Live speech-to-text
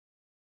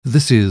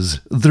This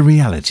is The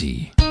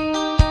Reality.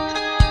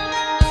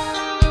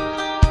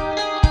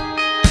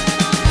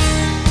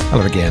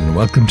 Hello again,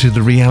 welcome to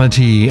The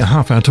Reality, a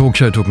half-hour talk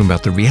show talking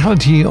about the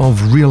reality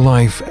of real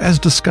life as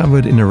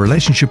discovered in a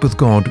relationship with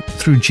God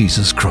through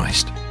Jesus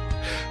Christ.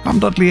 I'm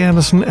Dudley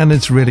Anderson, and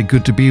it's really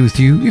good to be with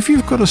you. If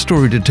you've got a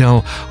story to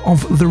tell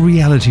of the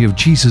reality of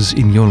Jesus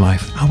in your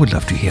life, I would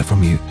love to hear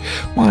from you.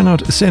 Why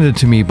not send it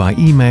to me by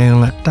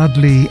email at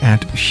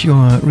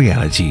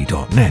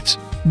dudley@surereality.net.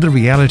 The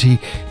Reality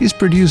is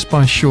produced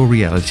by Sure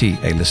Reality,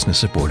 a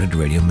listener-supported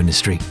radio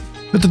ministry.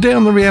 But today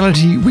on The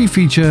Reality, we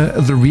feature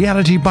the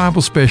Reality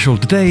Bible Special,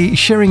 today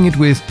sharing it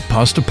with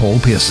Pastor Paul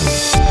Pearson.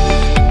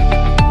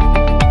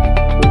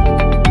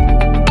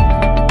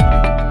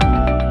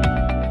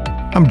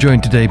 I'm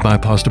joined today by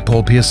Pastor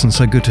Paul Pearson,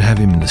 so good to have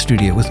him in the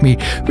studio with me.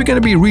 We're going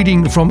to be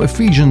reading from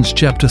Ephesians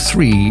chapter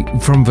 3,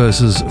 from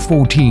verses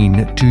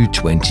 14 to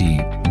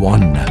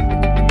 21.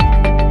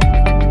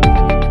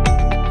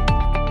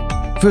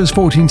 Verse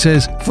 14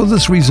 says, "For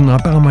this reason I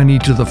bow my knee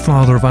to the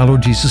Father of our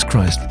Lord Jesus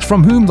Christ,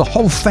 from whom the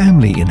whole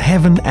family in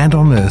heaven and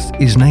on earth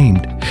is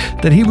named,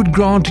 that he would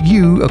grant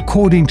you,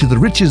 according to the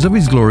riches of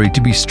his glory,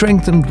 to be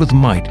strengthened with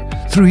might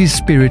through his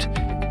Spirit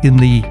in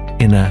the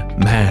inner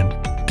man."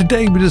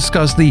 Today we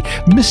discuss the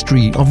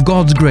mystery of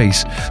God's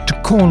grace to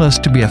call us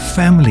to be a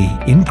family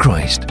in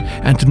Christ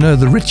and to know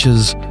the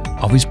riches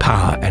of his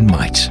power and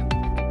might.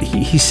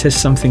 He says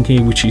something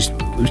here which is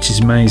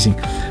amazing.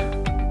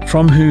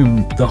 From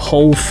whom the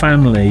whole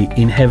family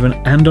in heaven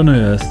and on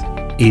earth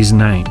is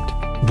named.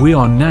 We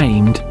are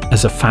named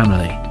as a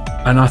family.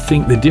 And I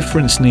think the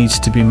difference needs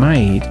to be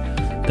made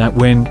that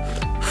when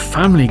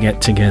family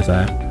get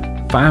together,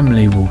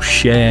 family will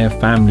share,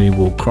 family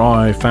will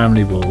cry,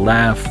 family will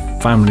laugh,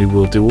 family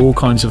will do all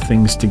kinds of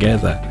things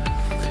together.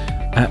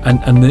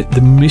 And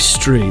the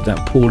mystery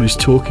that Paul is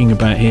talking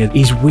about here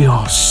is we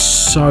are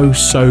so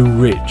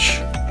rich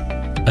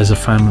as a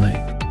family.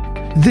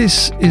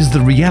 This is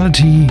the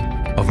reality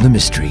of the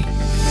mystery.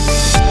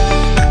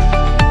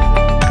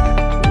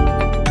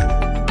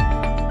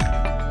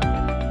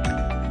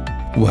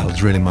 Well,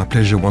 it's really my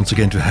pleasure once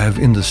again to have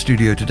in the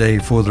studio today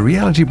for the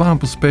Reality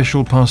Bible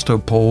Special, Pastor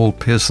Paul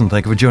Pearson.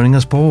 Thank you for joining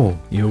us, Paul.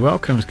 You're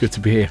welcome. It's good to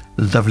be here.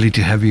 Lovely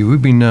to have you.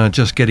 We've been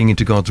just getting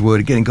into God's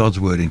Word, getting God's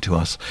Word into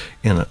us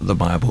in the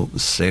Bible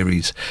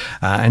series.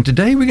 And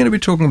today we're going to be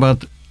talking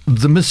about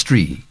the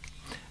mystery,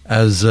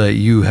 as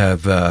you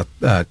have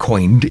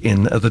coined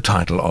in the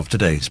title of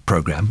today's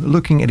program,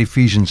 looking at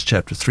Ephesians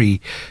chapter 3,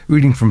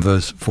 reading from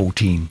verse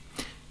 14.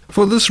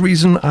 "For this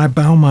reason I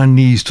bow my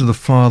knees to the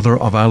Father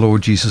of our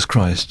Lord Jesus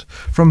Christ,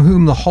 from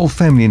whom the whole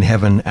family in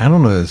heaven and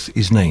on earth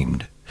is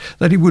named,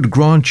 that he would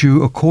grant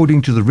you,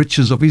 according to the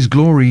riches of his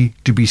glory,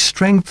 to be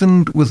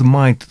strengthened with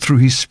might through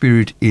his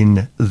Spirit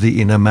in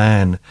the inner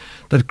man,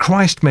 that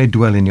Christ may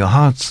dwell in your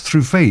hearts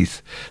through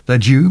faith,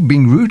 that you,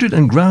 being rooted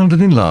and grounded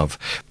in love,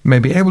 may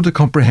be able to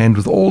comprehend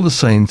with all the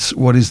saints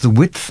what is the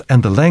width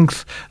and the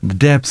length, the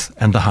depth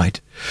and the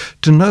height,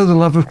 to know the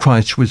love of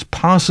Christ which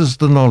passes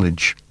the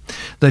knowledge,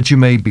 that you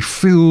may be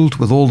filled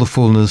with all the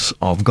fullness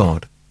of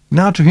God.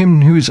 Now to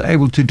him who is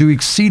able to do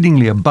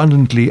exceedingly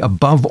abundantly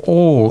above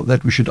all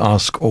that we should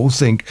ask or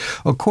think,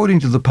 according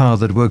to the power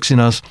that works in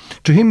us,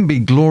 to him be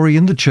glory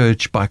in the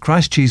church by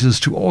Christ Jesus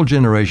to all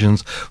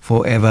generations,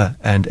 forever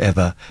and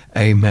ever.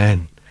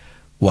 Amen."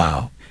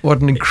 Wow,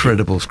 what an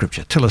incredible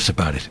scripture. Tell us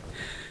about it.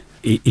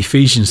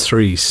 Ephesians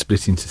 3 is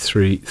split into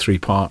three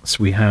parts.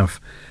 We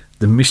have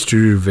the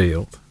mystery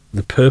revealed,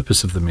 the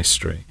purpose of the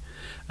mystery,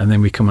 and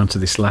then we come on to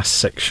this last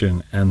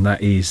section, and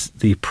that is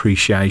the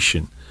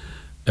appreciation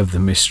of the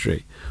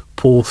mystery.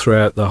 Paul,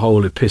 throughout the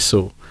whole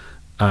epistle,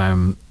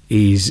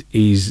 is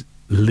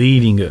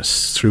leading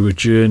us through a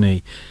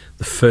journey.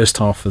 The first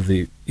half of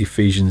the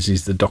Ephesians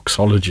is the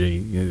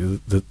doxology,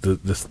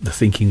 the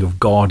thinking of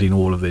God in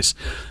all of this.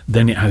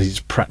 Then it has its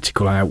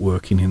practical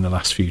outworking in the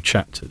last few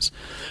chapters.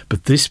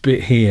 But this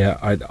bit here,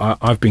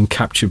 I've been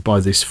captured by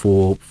this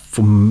for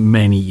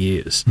many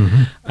years,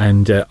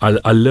 and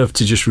I love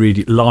to just read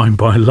it line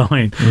by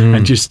line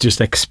and just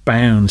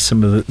expound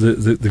some of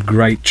the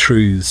great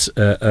truths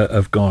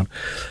of God.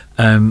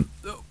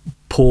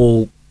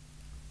 Paul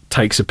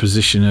takes a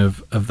position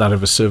of that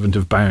of a servant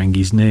of bowing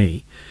his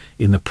knee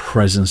in the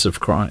presence of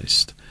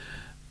Christ,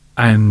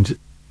 and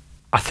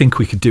I think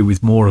we could do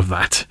with more of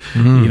that.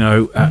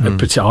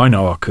 But I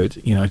know I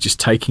could. Just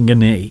taking a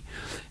knee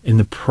in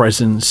the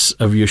presence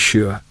of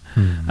Yeshua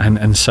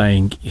and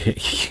saying,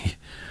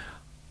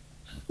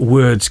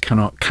 words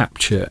cannot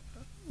capture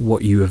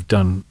what you have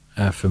done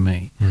for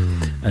me,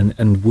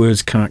 and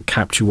words cannot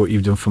capture what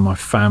you've done for my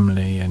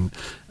family, and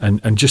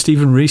just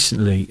even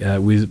recently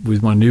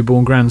with my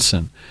newborn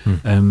grandson,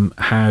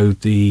 how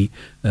the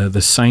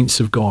saints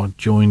of God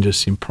joined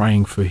us in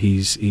praying for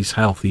his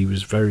health. He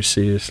was very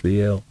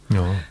seriously ill,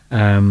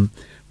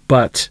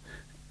 but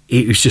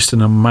it was just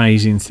an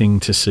amazing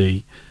thing to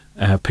see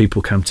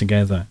people come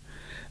together.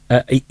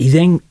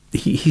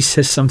 He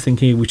says something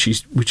here which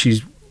is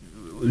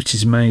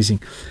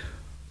amazing.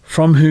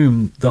 From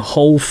whom the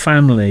whole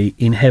family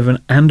in heaven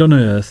and on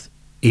earth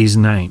is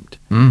named.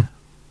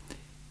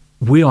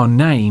 we are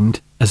named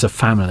as a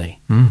family.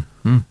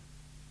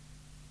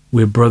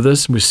 We're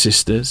brothers, we're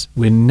sisters,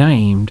 we're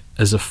named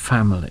as a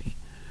family.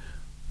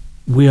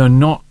 We are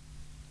not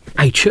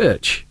a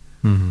church,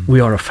 we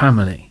are a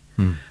family.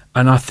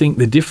 And I think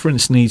the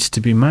difference needs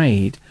to be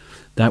made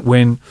that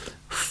when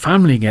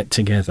family get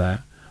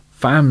together,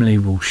 family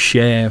will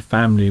share,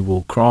 family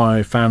will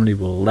cry, family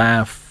will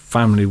laugh,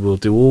 family will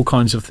do all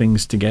kinds of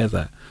things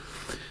together.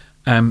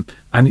 And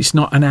it's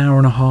not an hour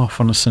and a half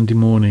on a Sunday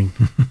morning.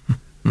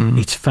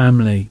 It's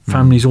family.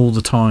 Family's all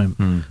the time.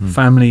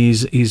 Family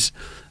is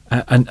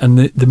and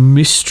the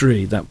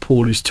mystery that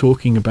Paul is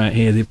talking about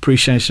here, the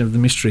appreciation of the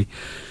mystery,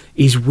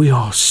 is we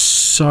are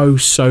so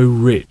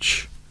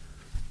rich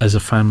as a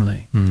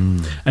family.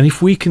 And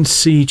if we can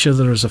see each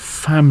other as a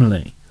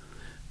family,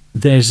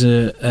 there's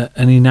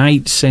an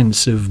innate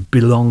sense of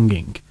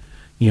belonging,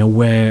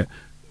 where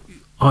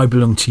I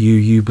belong to you,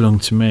 you belong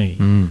to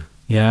me.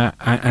 Yeah,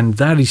 and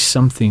that is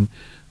something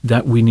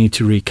that we need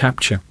to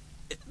recapture.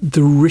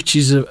 The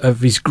riches of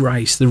his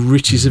grace, the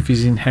riches of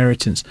his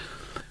inheritance.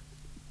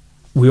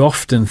 We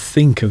often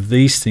think of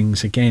these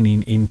things again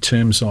in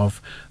terms of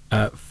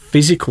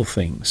physical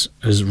things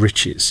as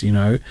riches.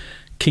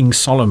 King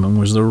Solomon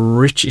was the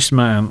richest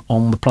man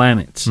on the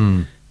planet,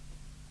 and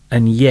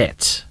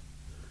yet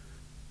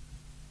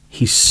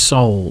his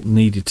soul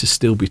needed to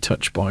still be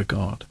touched by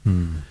God.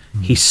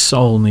 His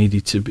soul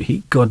needed to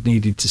be, God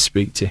needed to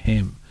speak to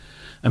him.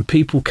 And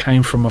people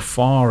came from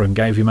afar and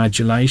gave him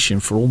adulation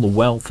for all the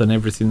wealth and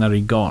everything that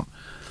he got.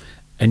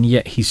 And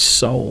yet his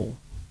soul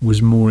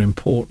was more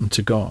important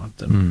to God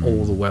than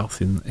all the wealth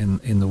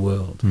in the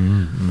world.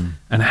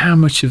 And how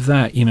much of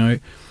that,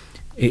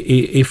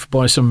 if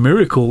by some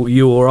miracle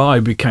you or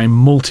I became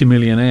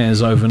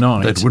multimillionaires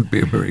overnight. That would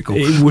be a miracle.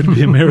 It would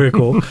be a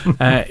miracle.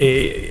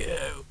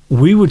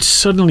 We would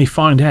suddenly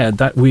find out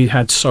that we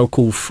had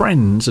so-called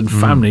friends and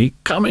family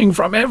coming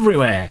from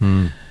everywhere.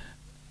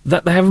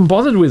 That they haven't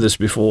bothered with us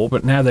before,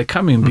 but now they're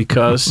coming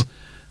because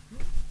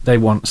they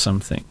want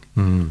something.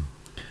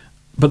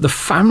 But the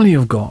family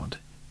of God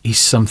is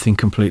something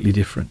completely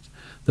different.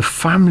 The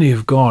family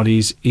of God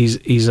is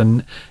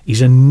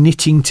a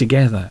knitting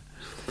together.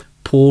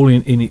 Paul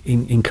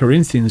in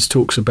Corinthians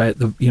talks about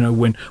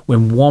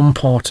when one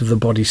part of the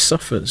body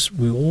suffers,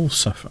 we all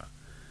suffer.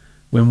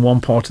 When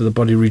one part of the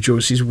body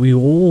rejoices, we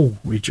all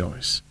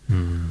rejoice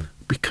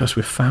because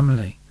we're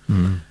family.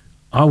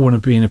 I want to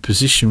be in a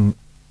position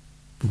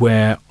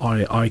where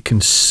I can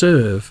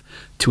serve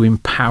to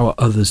empower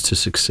others to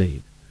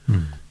succeed.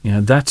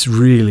 That's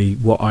really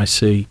what I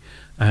see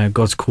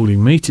God's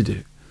calling me to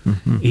do.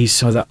 Is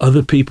so that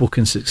other people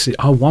can succeed.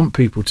 I want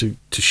people to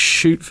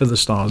shoot for the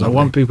stars. Lovely. I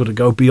want people to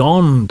go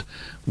beyond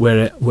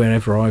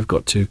wherever I've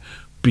got to,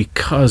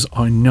 because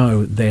I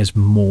know there's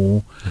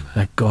more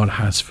that God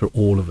has for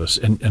all of us.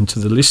 And to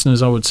the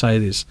listeners, I would say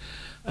this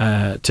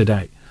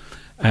today.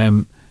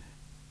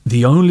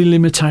 The only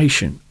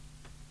limitation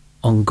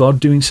on God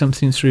doing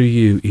something through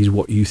you is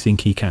what you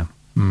think he can.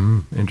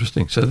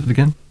 Interesting. Say that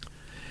again.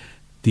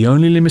 The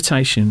only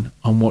limitation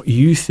on what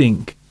you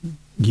think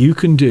you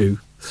can do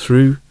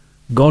through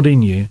God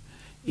in you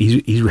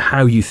is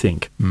how you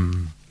think.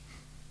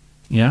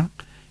 Yeah?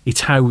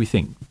 It's how we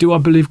think. Do I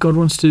believe God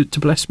wants to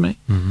bless me?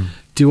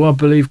 Do I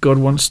believe God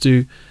wants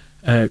to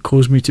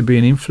cause me to be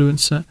an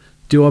influencer?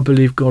 Do I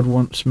believe God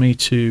wants me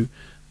to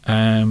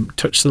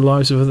touch the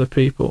lives of other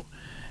people?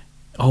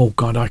 Oh,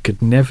 God, I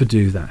could never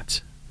do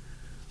that.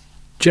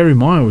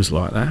 Jeremiah was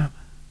like that.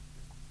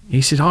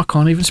 He said, I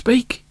can't even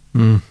speak.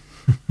 And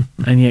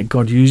yet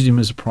God used him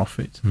as a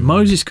prophet.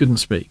 Moses couldn't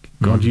speak.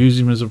 God used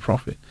him as a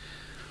prophet.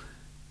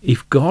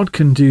 If God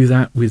can do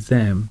that with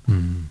them,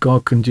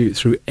 God can do it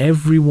through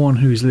everyone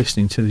who is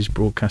listening to this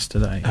broadcast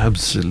today.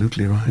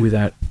 Absolutely right.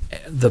 Without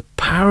the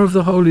power of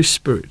the Holy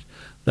Spirit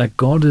that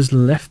God has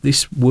left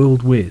this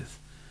world with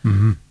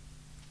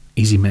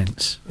is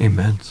immense.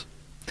 Immense.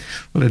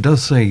 Well, it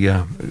does say,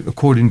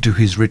 according to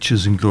his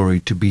riches and glory,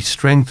 to be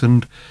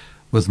strengthened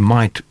with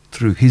might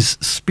through his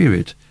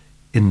Spirit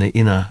in the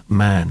inner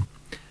man.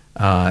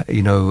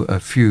 A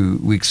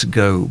few weeks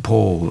ago,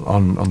 Paul,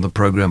 on the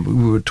program,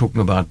 we were talking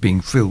about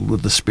being filled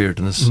with the Spirit,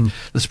 and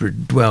the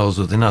Spirit dwells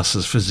within us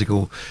as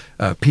physical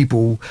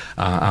people.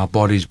 Our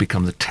bodies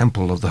become the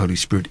temple of the Holy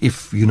Spirit.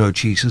 If you know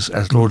Jesus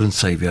as Lord and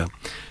Savior,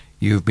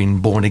 you've been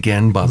born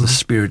again by the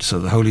Spirit, so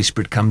the Holy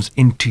Spirit comes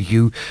into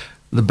you.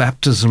 The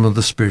baptism of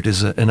the Spirit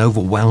is an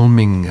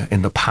overwhelming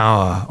in the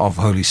power of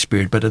Holy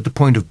Spirit, but at the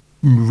point of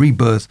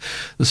rebirth,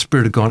 the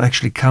Spirit of God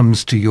actually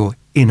comes to your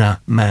inner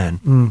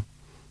man.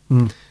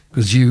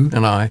 Because you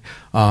and I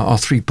are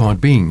three-part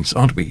beings,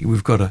 aren't we?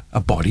 We've got a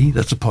body,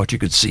 that's a part you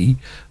could see,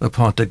 the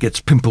part that gets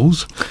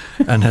pimples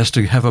and has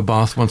to have a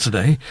bath once a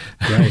day.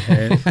 Grey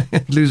hair.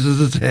 It loses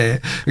its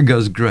hair and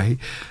goes grey.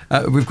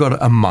 We've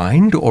got a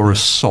mind or a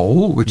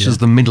soul, which is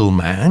the middle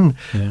man.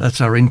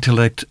 That's our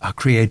intellect, our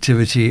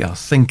creativity, our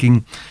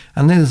thinking.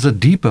 And then there's a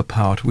deeper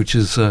part, which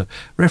is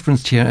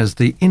referenced here as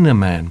the inner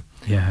man.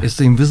 It's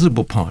the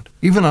invisible part.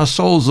 Even our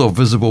souls are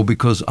visible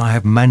because I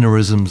have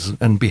mannerisms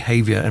and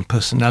behavior and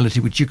personality,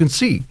 which you can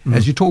see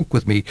as you talk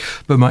with me.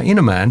 But my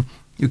inner man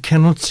you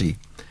cannot see.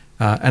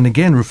 And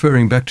again,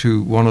 referring back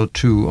to one or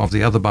two of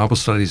the other Bible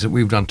studies that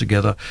we've done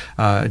together,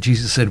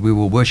 Jesus said we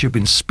will worship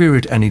in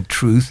spirit and in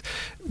truth.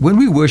 When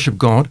we worship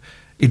God,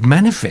 it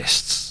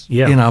manifests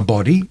in our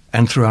body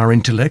and through our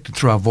intellect, and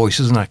through our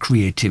voices and our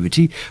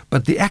creativity.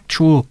 But the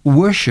actual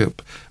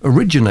worship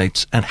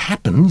originates and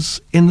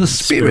happens in the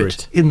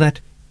spirit, in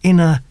that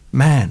inner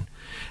man.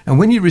 And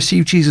when you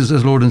receive Jesus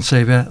as Lord and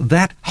Savior,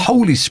 that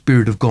Holy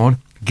Spirit of God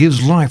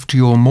gives life to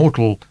your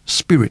mortal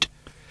spirit.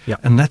 Yeah.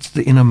 And that's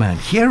the inner man.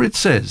 Here it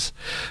says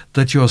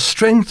that you're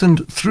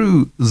strengthened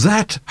through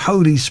that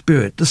Holy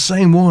Spirit, the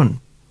same one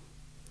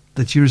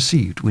that you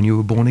received when you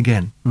were born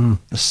again.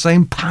 The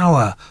same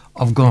power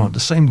of God, the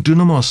same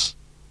dunamis.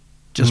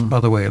 Just by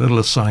the way, a little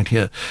aside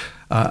here.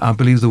 I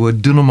believe the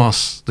word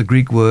dunamis, the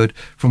Greek word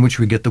from which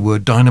we get the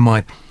word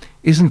dynamite,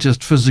 isn't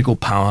just physical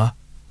power,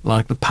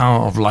 like the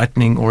power of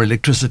lightning or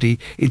electricity.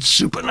 It's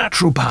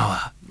supernatural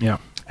power. Yeah.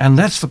 And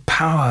that's the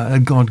power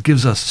that God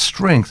gives us,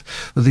 strength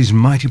with His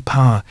mighty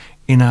power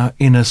in our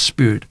inner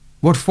spirit.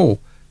 What for?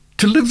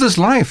 To live this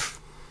life,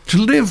 to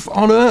live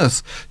on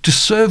earth, to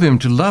serve Him,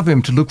 to love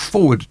Him, to look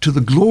forward to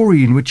the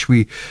glory in which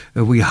we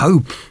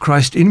hope.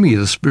 Christ in me,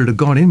 the Spirit of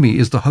God in me,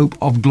 is the hope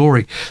of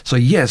glory. So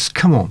yes,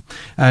 come on.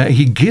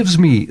 He gives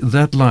me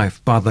that life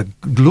by the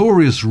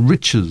glorious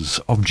riches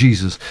of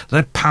Jesus,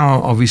 that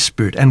power of His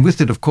Spirit. And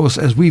with it, of course,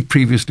 as we've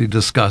previously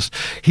discussed,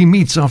 He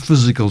meets our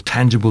physical,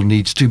 tangible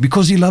needs too,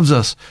 because He loves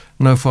us.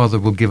 No father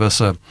will give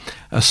us a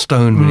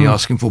stone when He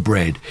asks Him for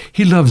bread.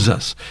 He loves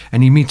us,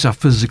 and He meets our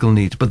physical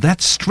needs. But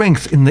that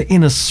strength in the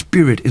inner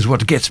spirit is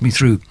what gets me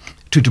through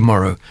to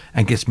tomorrow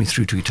and gets me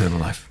through to eternal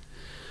life.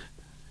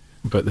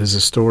 But there's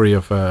a story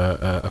of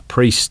a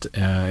priest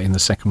in the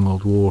Second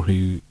World War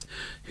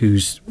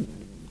who's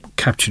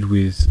captured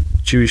with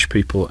Jewish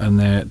people, and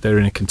they're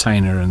in a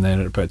container and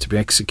they're about to be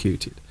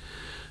executed,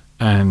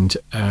 and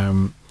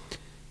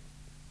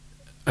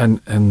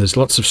there's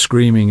lots of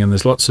screaming and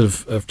there's lots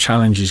of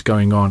challenges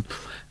going on,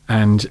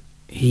 and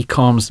he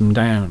calms them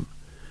down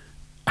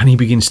and he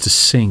begins to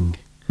sing.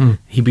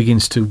 He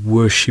begins to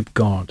worship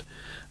God.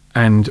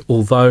 And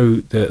although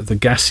the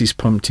gas is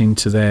pumped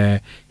into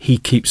there, he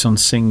keeps on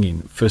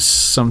singing for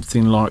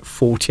something like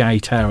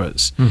 48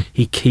 hours.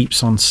 He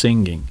keeps on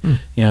singing,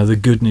 the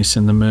goodness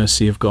and the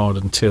mercy of God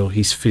until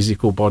his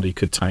physical body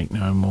could take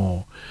no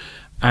more.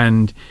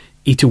 And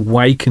it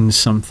awakened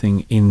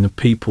something in the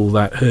people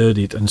that heard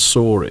it and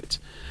saw it.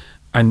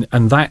 And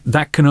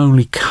that can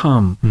only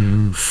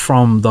come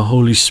from the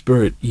Holy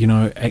Spirit,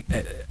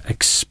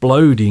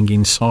 exploding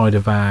inside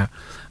of our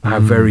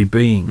very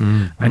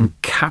being and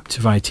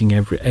captivating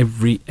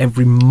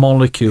every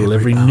molecule,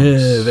 every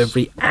nerve,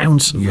 every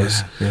ounce of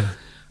us,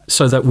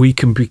 so that we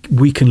can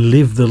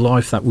live the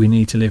life that we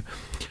need to live.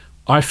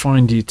 I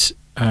find it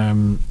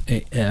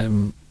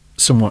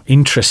somewhat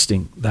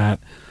interesting that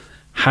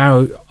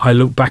how I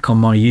look back on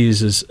my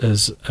years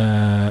as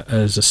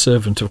a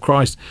servant of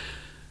Christ.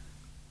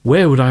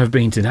 Where would I have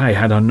been today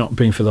had I not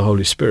been for the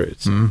Holy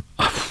Spirit?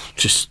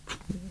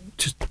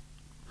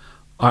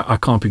 I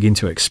can't begin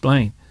to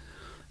explain.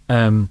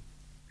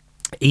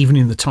 Even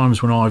in the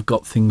times when I've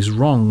got things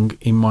wrong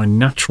in my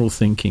natural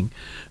thinking,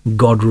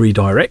 God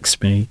redirects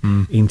me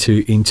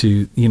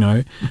into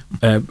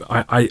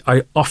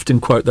I often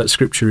quote that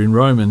scripture in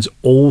Romans: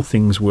 all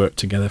things work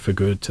together for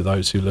good to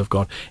those who love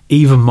God.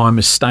 Even my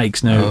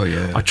mistakes. Now,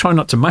 I try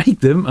not to make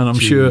them, and I'm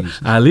sure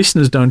our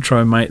listeners don't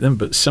try and make them,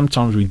 but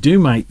sometimes we do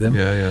make them.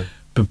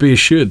 But be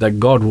assured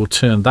that God will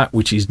turn that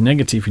which is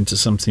negative into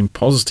something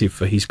positive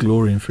for His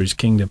glory and for His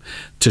kingdom,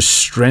 to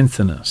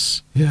strengthen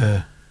us.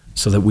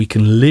 So that we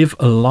can live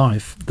a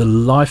life, the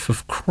life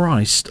of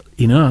Christ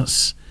in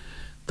us,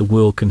 the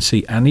world can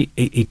see. And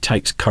it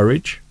takes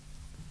courage,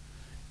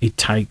 it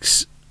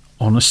takes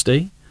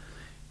honesty,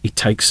 it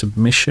takes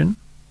submission,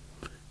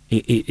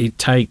 it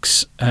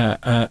takes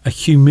a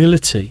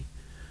humility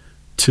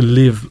to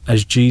live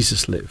as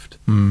Jesus lived.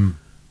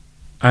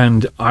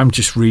 And I'm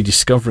just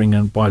rediscovering,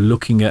 and by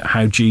looking at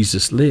how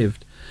Jesus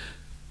lived,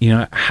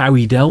 how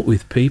He dealt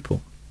with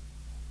people.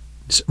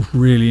 It's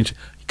really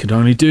interesting. He could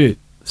only do it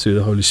through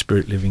the Holy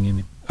Spirit living in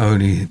Him.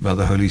 Only by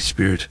the Holy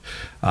Spirit,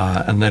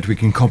 and that we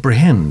can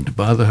comprehend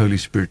by the Holy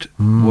Spirit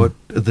what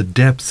the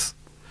depth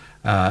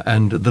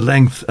and the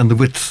length and the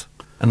width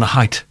and the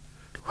height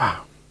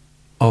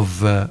of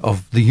the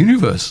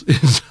universe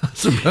is, I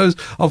suppose,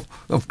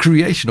 of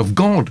creation, of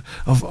God,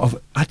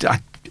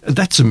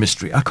 that's a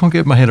mystery. I can't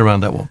get my head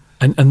around that one.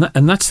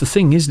 And that's the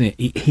thing, isn't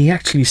it? He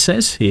actually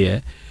says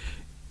here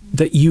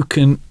that you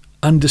can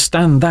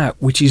understand that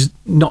which is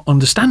not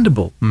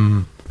understandable.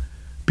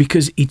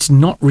 Because it's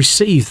not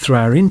received through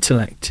our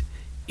intellect,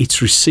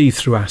 it's received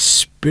through our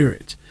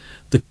spirit.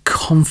 The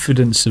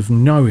confidence of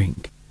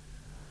knowing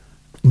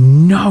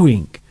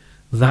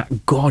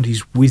that God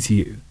is with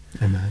you.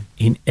 Amen.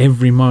 In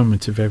every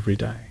moment of every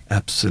day.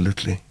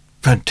 Absolutely.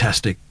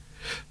 Fantastic.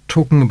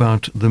 Talking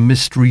about the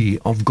mystery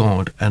of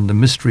God and the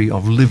mystery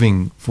of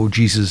living for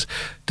Jesus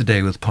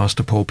today with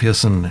Pastor Paul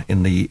Pearson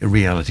in the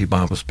Reality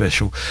Bible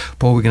Special.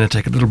 Paul, we're going to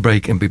take a little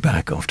break and be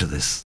back after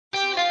this.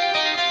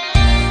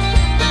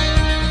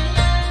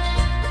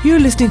 You're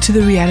listening to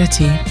The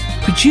Reality,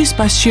 produced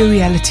by Sure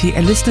Reality,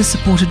 a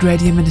listener-supported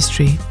radio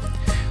ministry.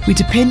 We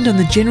depend on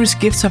the generous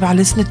gifts of our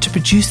listeners to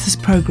produce this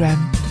program.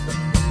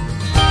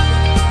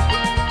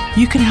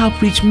 You can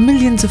help reach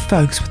millions of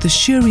folks with the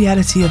sure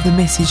reality of the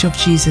message of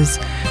Jesus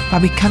by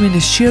becoming a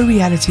Sure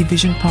Reality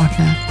Vision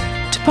Partner.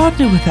 To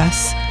partner with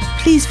us,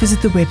 please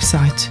visit the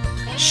website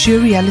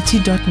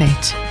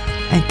surereality.net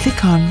and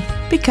click on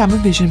Become a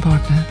Vision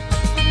Partner.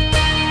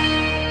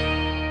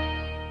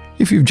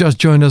 If you've just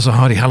joined us, a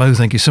hearty hello.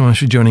 Thank you so much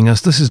for joining us.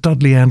 This is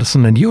Dudley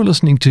Anderson and you're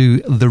listening to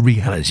The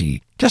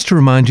Reality. Just to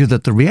remind you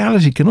that The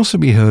Reality can also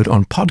be heard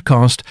on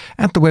podcast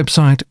at the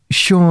website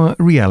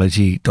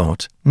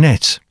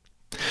surereality.net.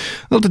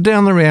 Well, today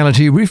on The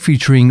Reality, we're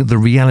featuring the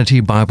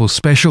Reality Bible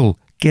Special,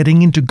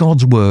 getting into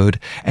God's Word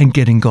and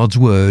getting God's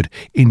Word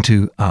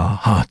into our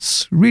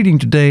hearts. Reading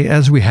today,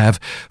 as we have,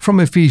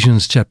 from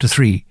Ephesians chapter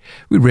 3.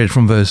 We read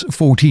from verse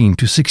 14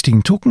 to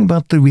 16, talking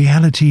about the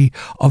reality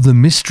of the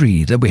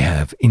mystery that we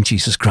have in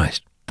Jesus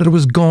Christ. That it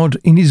was God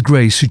in His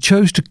grace who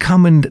chose to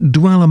come and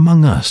dwell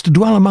among us, to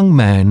dwell among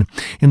man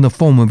in the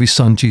form of His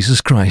Son,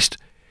 Jesus Christ.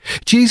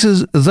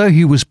 Jesus, though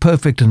He was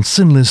perfect and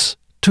sinless,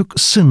 took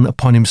sin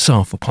upon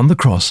Himself upon the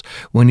cross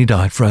when He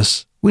died for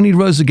us. When He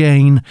rose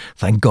again,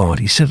 thank God,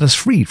 He set us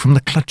free from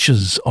the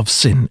clutches of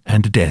sin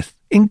and death.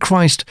 In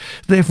Christ,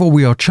 therefore,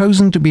 we are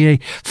chosen to be a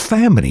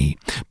family,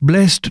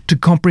 blessed to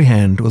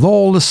comprehend with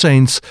all the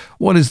saints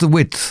what is the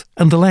width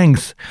and the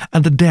length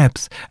and the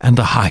depth and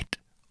the height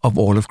of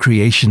all of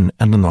creation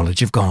and the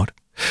knowledge of God.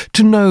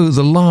 To know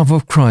the love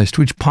of Christ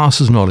which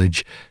passes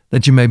knowledge,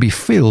 that you may be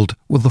filled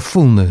with the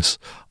fullness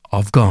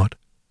of God.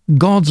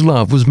 God's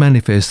love was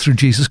manifest through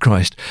Jesus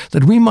Christ,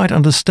 that we might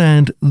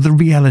understand the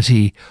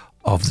reality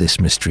of this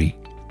mystery.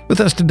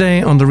 With us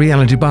today on the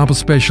Reality Bible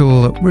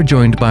Special, we're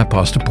joined by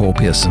Pastor Paul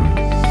Pearson.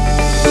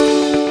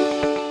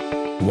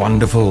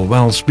 Wonderful.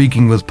 Well,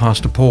 speaking with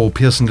Pastor Paul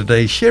Pearson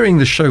today, sharing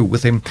the show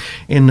with him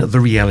in the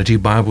Reality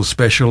Bible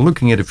Special,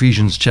 looking at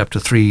Ephesians chapter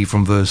 3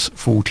 from verse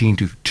 14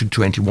 to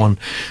 21,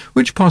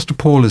 which Pastor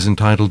Paul has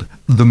entitled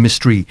The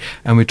Mystery.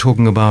 And we're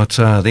talking about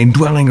the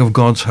indwelling of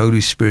God's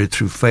Holy Spirit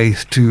through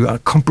faith to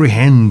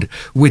comprehend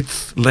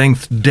width,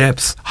 length,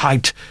 depth,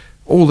 height,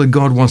 all that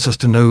God wants us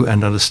to know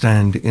and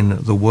understand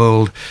in the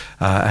world,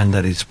 and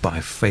that is by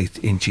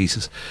faith in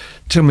Jesus.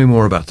 Tell me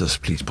more about this,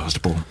 please, Pastor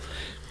Paul.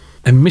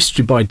 A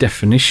mystery by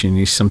definition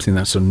is something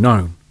that's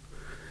unknown.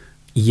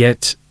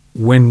 Yet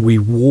when we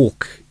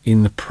walk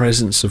in the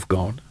presence of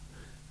God,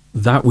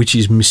 that which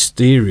is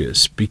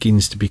mysterious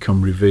begins to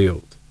become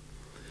revealed.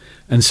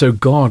 And so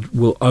God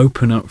will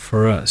open up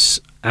for us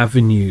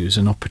avenues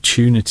and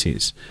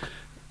opportunities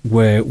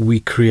where we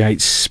create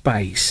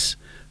space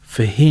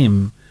for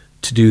Him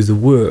to do the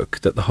work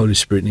that the Holy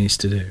Spirit needs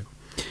to do.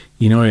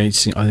 You know, I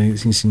think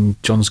it's in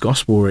John's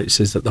Gospel where it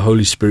says that the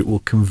Holy Spirit will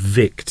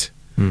convict.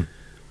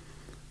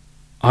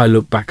 I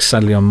look back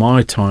sadly on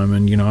my time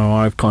and,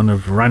 I've kind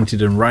of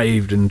ranted and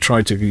raved and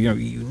tried to,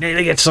 you need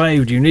to get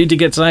saved, you need to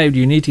get saved,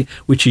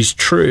 which is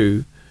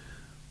true,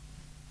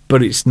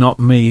 but it's not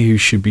me who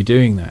should be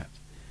doing that.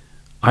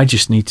 I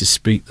just need to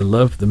speak the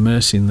love, the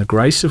mercy and the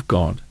grace of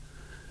God.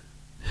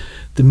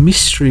 The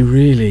mystery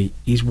really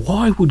is,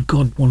 why would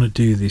God want to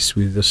do this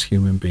with us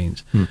human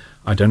beings?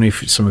 I don't know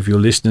if some of your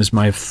listeners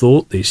may have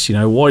thought this,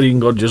 why didn't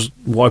God just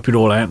wipe it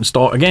all out and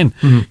start again,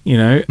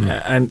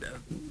 and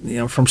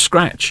from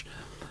scratch?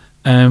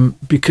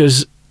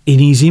 Because in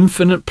His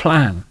infinite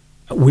plan,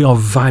 we are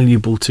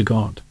valuable to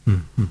God.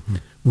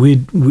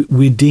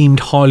 We're deemed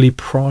highly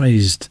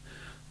prized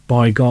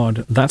by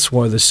God. That's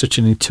why there's such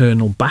an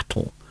eternal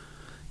battle,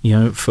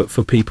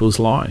 for people's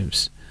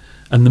lives.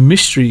 And the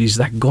mystery is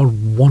that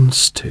God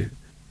wants to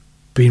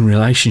be in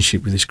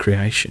relationship with His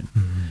creation.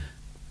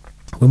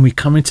 When we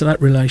come into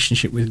that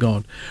relationship with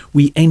God,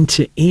 we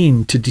enter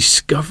into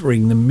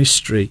discovering the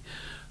mystery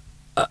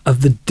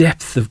of the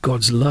depth of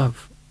God's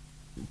love.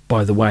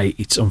 By the way,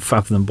 it's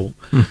unfathomable,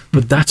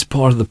 but that's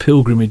part of the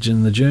pilgrimage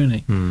and the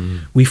journey.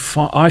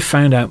 I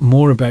found out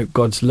more about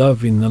God's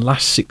love in the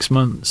last 6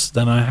 months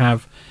than I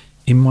have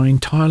in my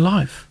entire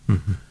life.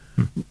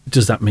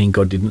 Does that mean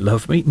God didn't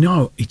love me?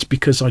 No, it's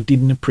because I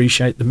didn't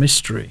appreciate the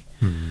mystery.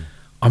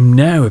 I'm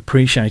now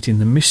appreciating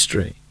the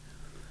mystery.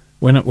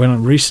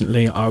 When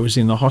recently I was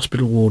in the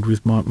hospital ward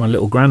with my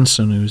little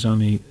grandson, who was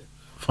only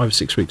 5 or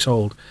 6 weeks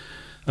old,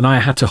 and I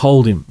had to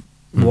hold him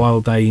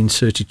while they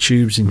inserted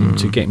tubes in him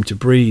to get him to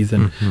breathe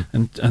and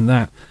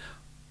that.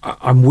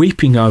 I'm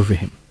weeping over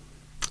him.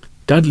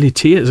 Deadly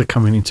tears are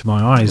coming into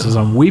my eyes as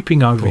I'm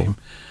weeping over him.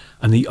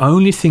 And the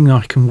only thing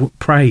I can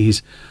pray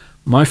is,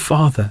 my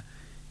Father,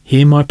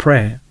 hear my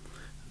prayer.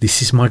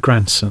 This is my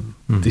grandson.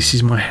 This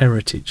is my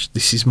heritage.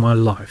 This is my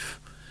life.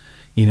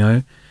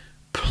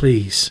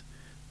 Please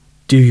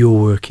do your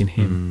work in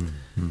him.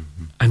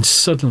 And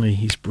suddenly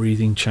his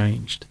breathing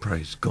changed.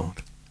 Praise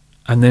God.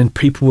 And then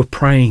people were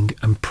praying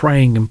and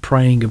praying and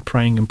praying and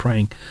praying and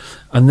praying.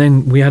 And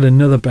then we had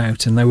another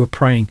bout and they were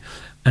praying.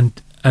 And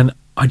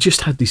I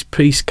just had this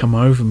peace come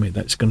over me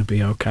that's going to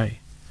be okay.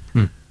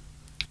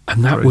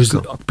 And that was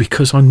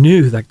because I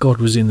knew that God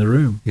was in the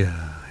room.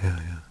 Yeah.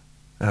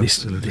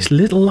 Absolutely. This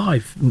little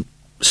life,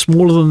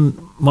 smaller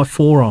than my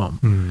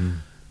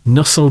forearm,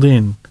 nestled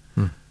in,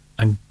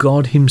 and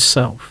God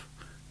himself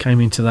came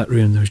into that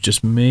room. There was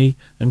just me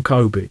and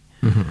Kobe,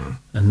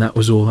 and that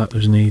was all that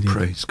was needed.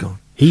 Praise God.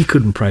 He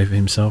couldn't pray for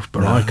himself,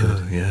 but I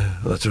could. Yeah,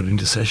 that's what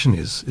intercession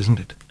is, isn't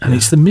it? And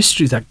it's the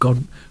mystery that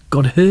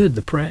God heard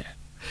the prayer.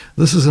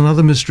 This is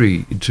another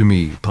mystery to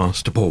me,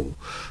 Pastor Paul,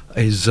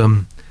 is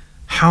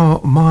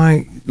how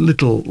my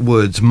little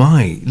words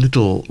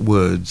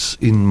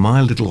in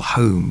my little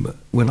home,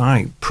 when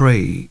I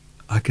pray,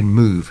 I can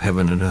move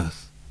heaven and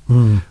earth.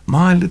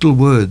 My little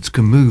words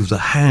can move the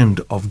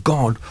hand of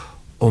God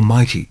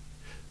Almighty.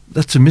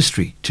 That's a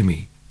mystery to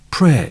me.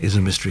 Prayer is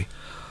a mystery.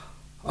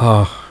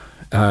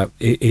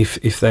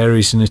 If there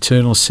is an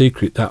eternal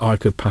secret that I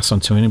could pass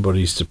on to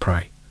anybody, is to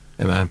pray.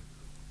 Amen.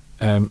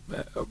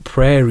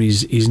 Prayer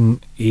is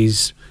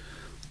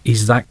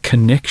that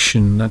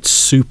connection, that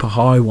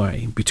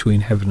superhighway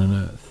between heaven and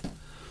earth.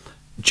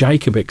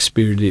 Jacob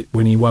experienced it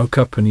when he woke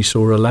up and he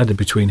saw a ladder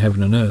between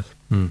heaven and earth,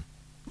 and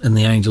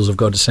the angels of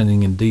God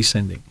ascending and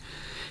descending.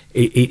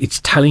 It's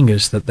telling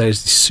us that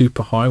there's this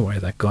superhighway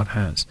that God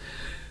has.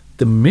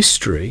 The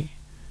mystery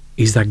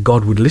is that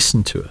God would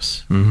listen to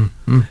us.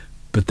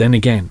 But then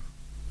again,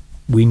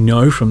 we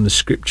know from the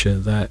scripture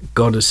that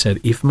God has said,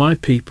 if my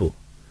people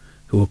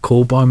who are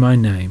called by my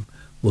name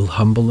will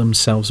humble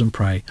themselves and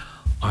pray,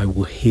 I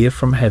will hear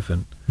from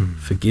heaven,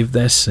 forgive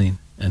their sin,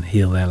 and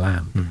heal their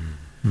land.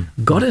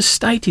 God has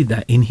stated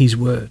that in his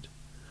word,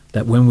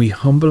 that when we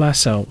humble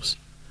ourselves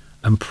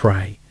and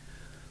pray,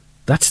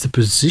 that's the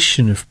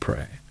position of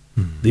prayer,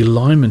 the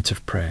alignment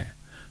of prayer.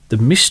 The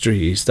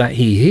mystery is that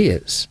he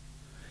hears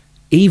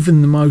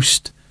even the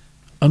most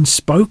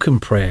unspoken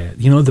prayer,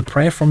 the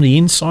prayer from the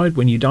inside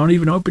when you don't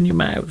even open your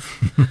mouth.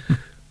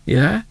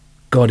 Yeah,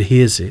 God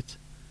hears it,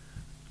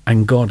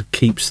 and God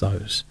keeps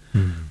those.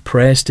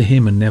 Prayers to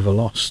him are never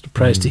lost.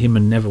 Prayers to him are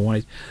never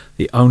wasted.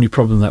 The only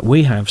problem that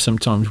we have,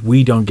 sometimes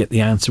we don't get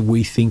the answer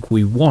we think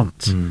we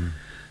want,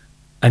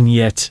 and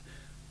yet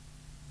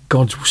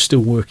God's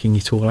still working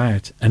it all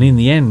out. And in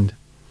the end,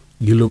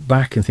 you look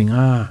back and think,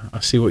 I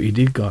see what you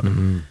did, God.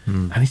 And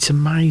it's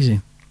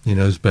amazing. He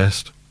knows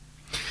best.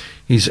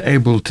 He's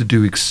able to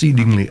do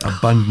exceedingly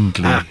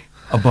abundantly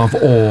above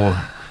all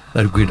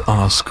that we'd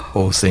ask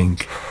or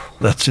think.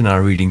 That's in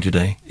our reading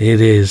today.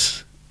 It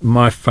is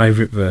my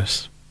favourite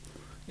verse.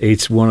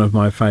 It's one of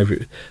my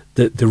favourite.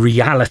 The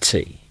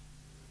reality,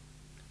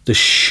 the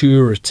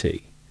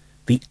surety,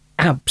 the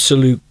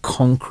absolute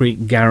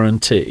concrete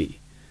guarantee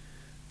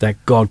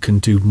that God can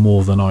do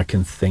more than I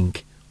can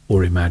think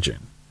or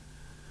imagine.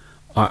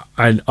 I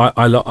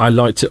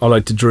like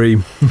to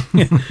dream.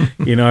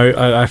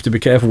 I have to be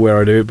careful where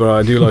I do it, but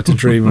I do like to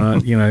dream.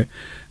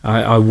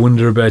 I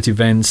wonder about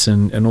events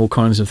and all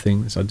kinds of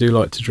things. I do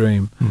like to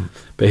dream.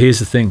 But here's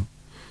the thing.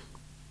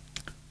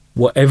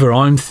 Whatever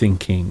I'm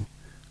thinking,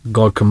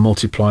 God can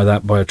multiply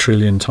that by 1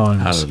 trillion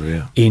times.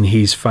 Hallelujah. In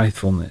his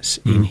faithfulness,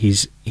 in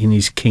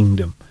his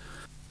kingdom.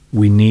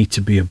 We need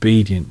to be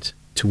obedient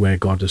to where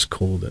God has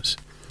called us.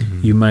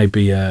 You may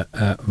be a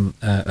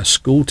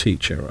school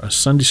teacher, a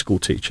Sunday school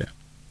teacher,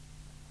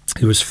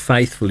 who has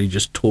faithfully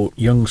just taught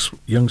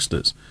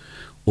youngsters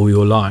all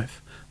your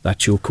life.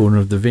 That's your corner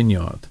of the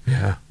vineyard.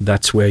 Yeah.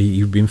 That's where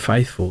you've been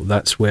faithful.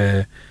 That's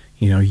where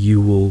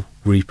you will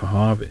reap a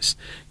harvest.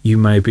 You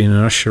may be an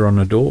usher on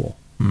a door.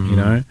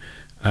 You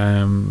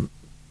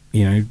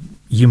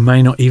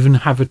may not even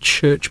have a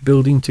church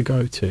building to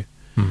go to,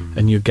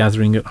 and you're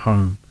gathering at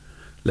home.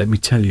 Let me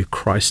tell you,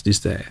 Christ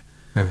is there.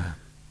 Amen.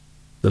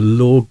 The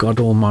Lord God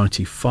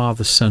Almighty,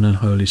 Father, Son, and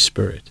Holy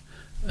Spirit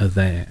are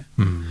there.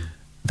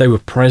 They were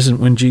present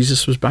when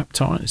Jesus was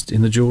baptized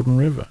in the Jordan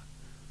River.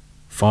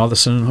 Father,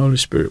 Son, and Holy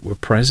Spirit were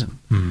present.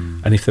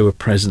 And if they were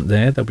present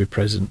there, they'll be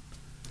present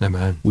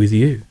Amen. with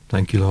you.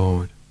 Thank you,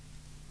 Lord.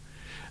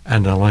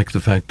 And I like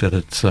the fact that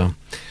it's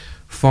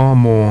far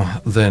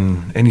more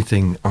than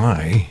anything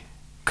I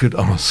could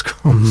ask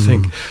or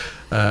think.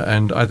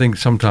 And I think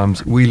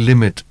sometimes we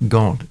limit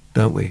God,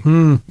 don't we?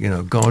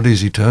 God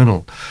is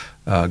eternal.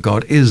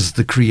 God is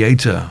the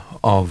creator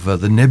of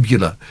the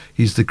nebula.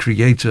 He's the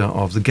creator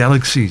of the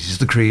galaxies. He's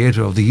the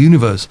creator of the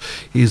universe.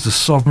 He is the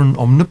sovereign,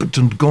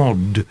 omnipotent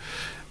God.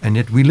 And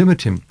yet we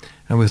limit him.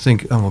 And we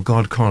think,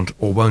 God can't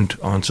or won't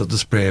answer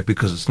this prayer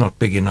because it's not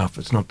big enough.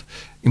 It's not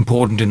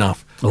important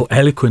enough. Or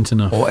eloquent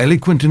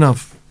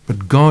enough.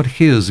 But God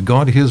hears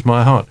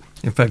my heart.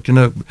 In fact,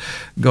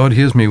 God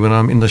hears me when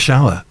I'm in the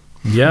shower.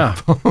 Yeah.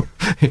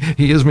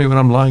 He hears me when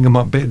I'm lying in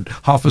my bed,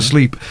 half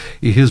asleep.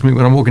 He hears me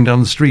when I'm walking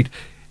down the street.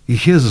 He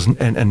hears us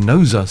and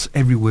knows us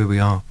everywhere we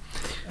are,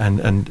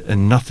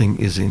 and nothing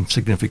is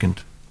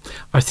insignificant.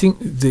 I think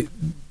the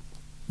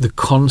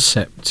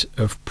concept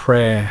of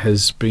prayer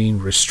has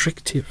been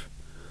restrictive.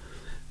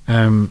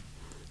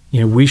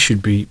 We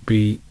should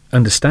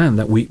understand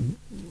that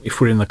if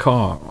we're in the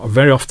car,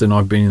 very often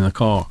I've been in the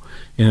car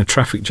in a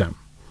traffic jam,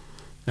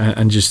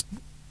 and just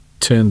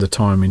turned the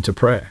time into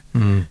prayer.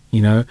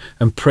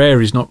 And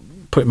prayer is not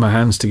putting my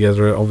hands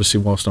together, obviously,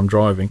 whilst I'm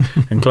driving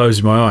and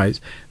closing my eyes.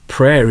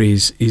 prayer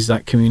is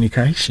that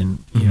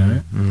communication, you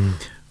know.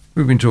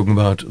 We've been talking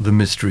about the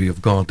mystery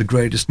of God. The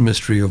greatest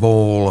mystery of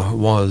all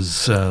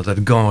was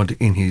that God,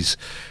 in his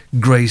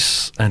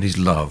grace and his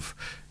love,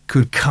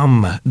 could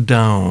come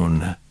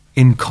down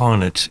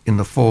incarnate in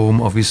the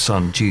form of his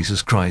Son,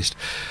 Jesus Christ,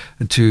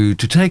 to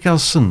take our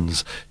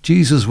sins.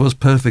 Jesus was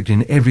perfect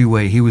in every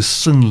way. He was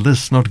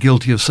sinless, not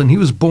guilty of sin. He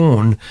was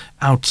born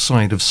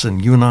outside of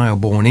sin. You and I are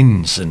born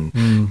in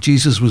sin.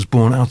 Jesus was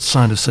born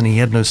outside of sin. He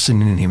had no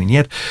sin in him. And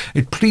yet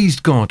it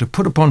pleased God to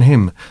put upon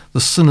him the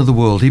sin of the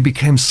world. He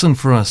became sin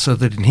for us so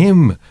that in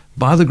him,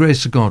 by the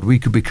grace of God, we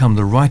could become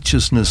the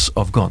righteousness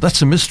of God.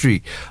 That's a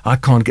mystery I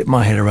can't get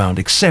my head around,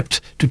 except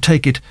to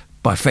take it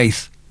by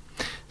faith.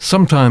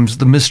 Sometimes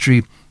the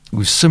mystery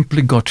we've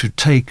simply got to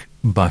take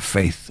by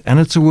faith. And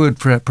it's a word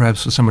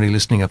perhaps for somebody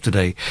listening up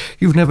today.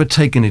 You've never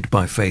taken it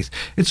by faith.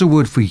 It's a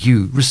word for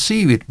you.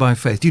 Receive it by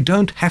faith. You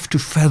don't have to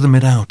fathom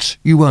it out.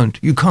 You won't.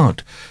 You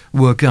can't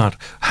work out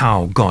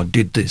how God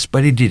did this,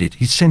 but he did it.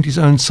 He sent his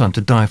own Son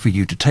to die for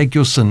you, to take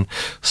your sin,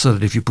 so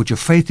that if you put your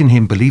faith in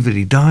him, believe that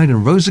he died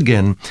and rose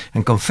again,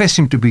 and confess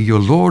him to be your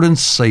Lord and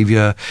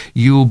Savior,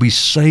 you'll be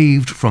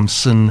saved from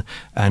sin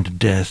and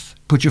death.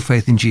 Put your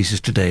faith in Jesus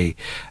today,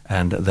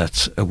 and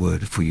that's a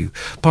word for you.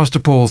 Pastor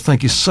Paul,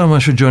 thank you so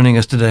much for joining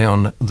us today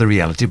on the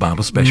Reality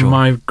Bible Special.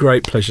 My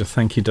great pleasure.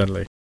 Thank you,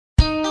 Dudley.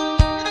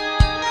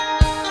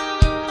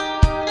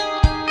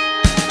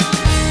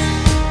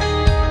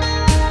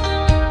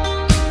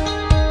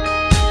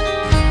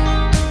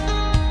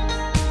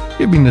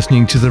 You've been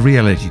listening to The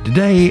Reality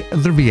Today,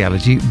 the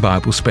Reality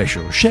Bible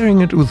Special,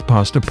 sharing it with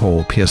Pastor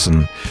Paul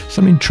Pearson.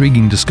 Some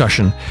intriguing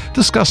discussion,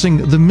 discussing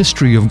the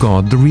mystery of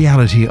God, the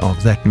reality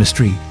of that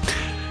mystery.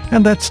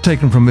 And that's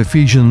taken from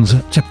Ephesians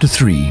chapter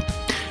 3.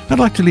 I'd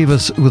like to leave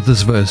us with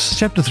this verse,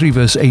 chapter 3,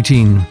 verse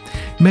 18.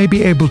 May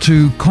be able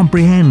to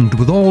comprehend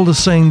with all the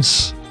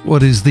saints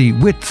what is the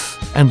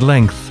width and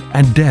length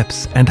and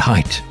depth and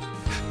height,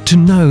 to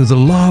know the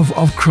love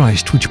of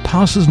Christ which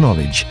passes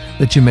knowledge,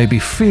 that you may be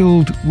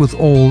filled with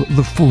all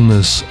the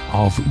fullness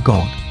of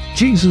God.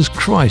 Jesus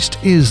Christ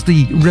is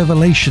the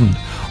revelation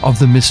of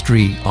the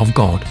mystery of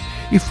God.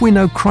 If we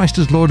know Christ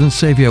as Lord and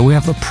Savior, we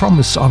have the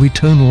promise of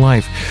eternal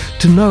life,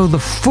 to know the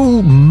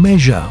full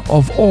measure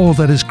of all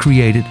that is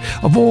created,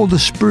 of all the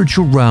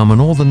spiritual realm and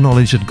all the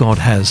knowledge that God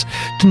has,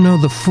 to know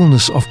the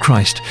fullness of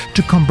Christ,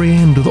 to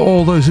comprehend with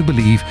all those who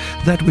believe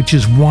that which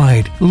is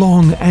wide,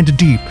 long and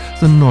deep,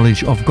 the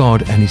knowledge of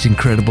God and his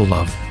incredible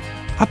love.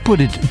 I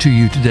put it to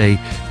you today,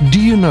 do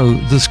you know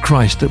this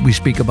Christ that we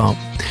speak about?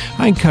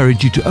 I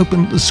encourage you to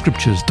open the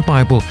scriptures, the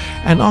Bible,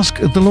 and ask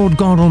the Lord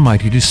God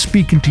Almighty to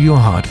speak into your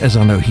heart, as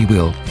I know he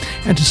will,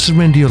 and to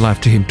surrender your life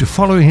to him, to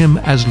follow him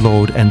as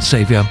Lord and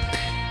Savior.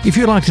 If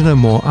you'd like to know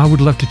more, I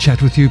would love to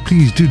chat with you.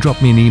 Please do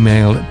drop me an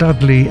email,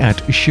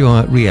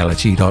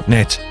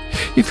 dudley@surereality.net.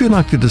 If you'd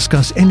like to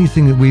discuss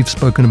anything that we've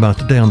spoken about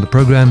today on the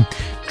program,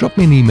 drop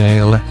me an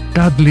email,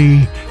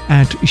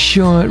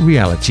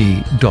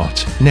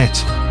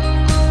 dudley@surereality.net.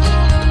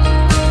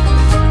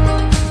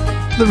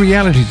 The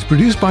Reality is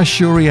produced by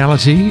Sure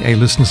Reality, a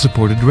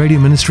listener-supported radio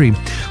ministry.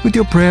 With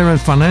your prayer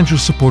and financial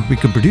support, we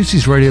can produce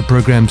these radio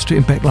programs to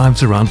impact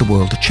lives around the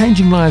world,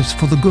 changing lives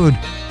for good,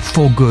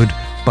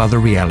 by the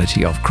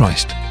reality of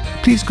Christ.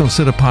 Please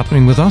consider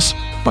partnering with us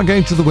by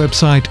going to the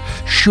website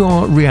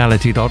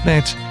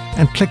surereality.net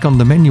and click on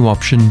the menu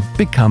option,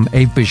 Become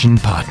a Vision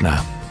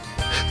Partner.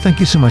 Thank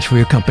you so much for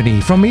your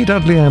company. From me,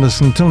 Dudley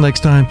Anderson, until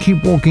next time,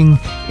 keep walking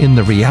in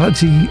the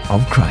reality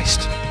of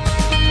Christ.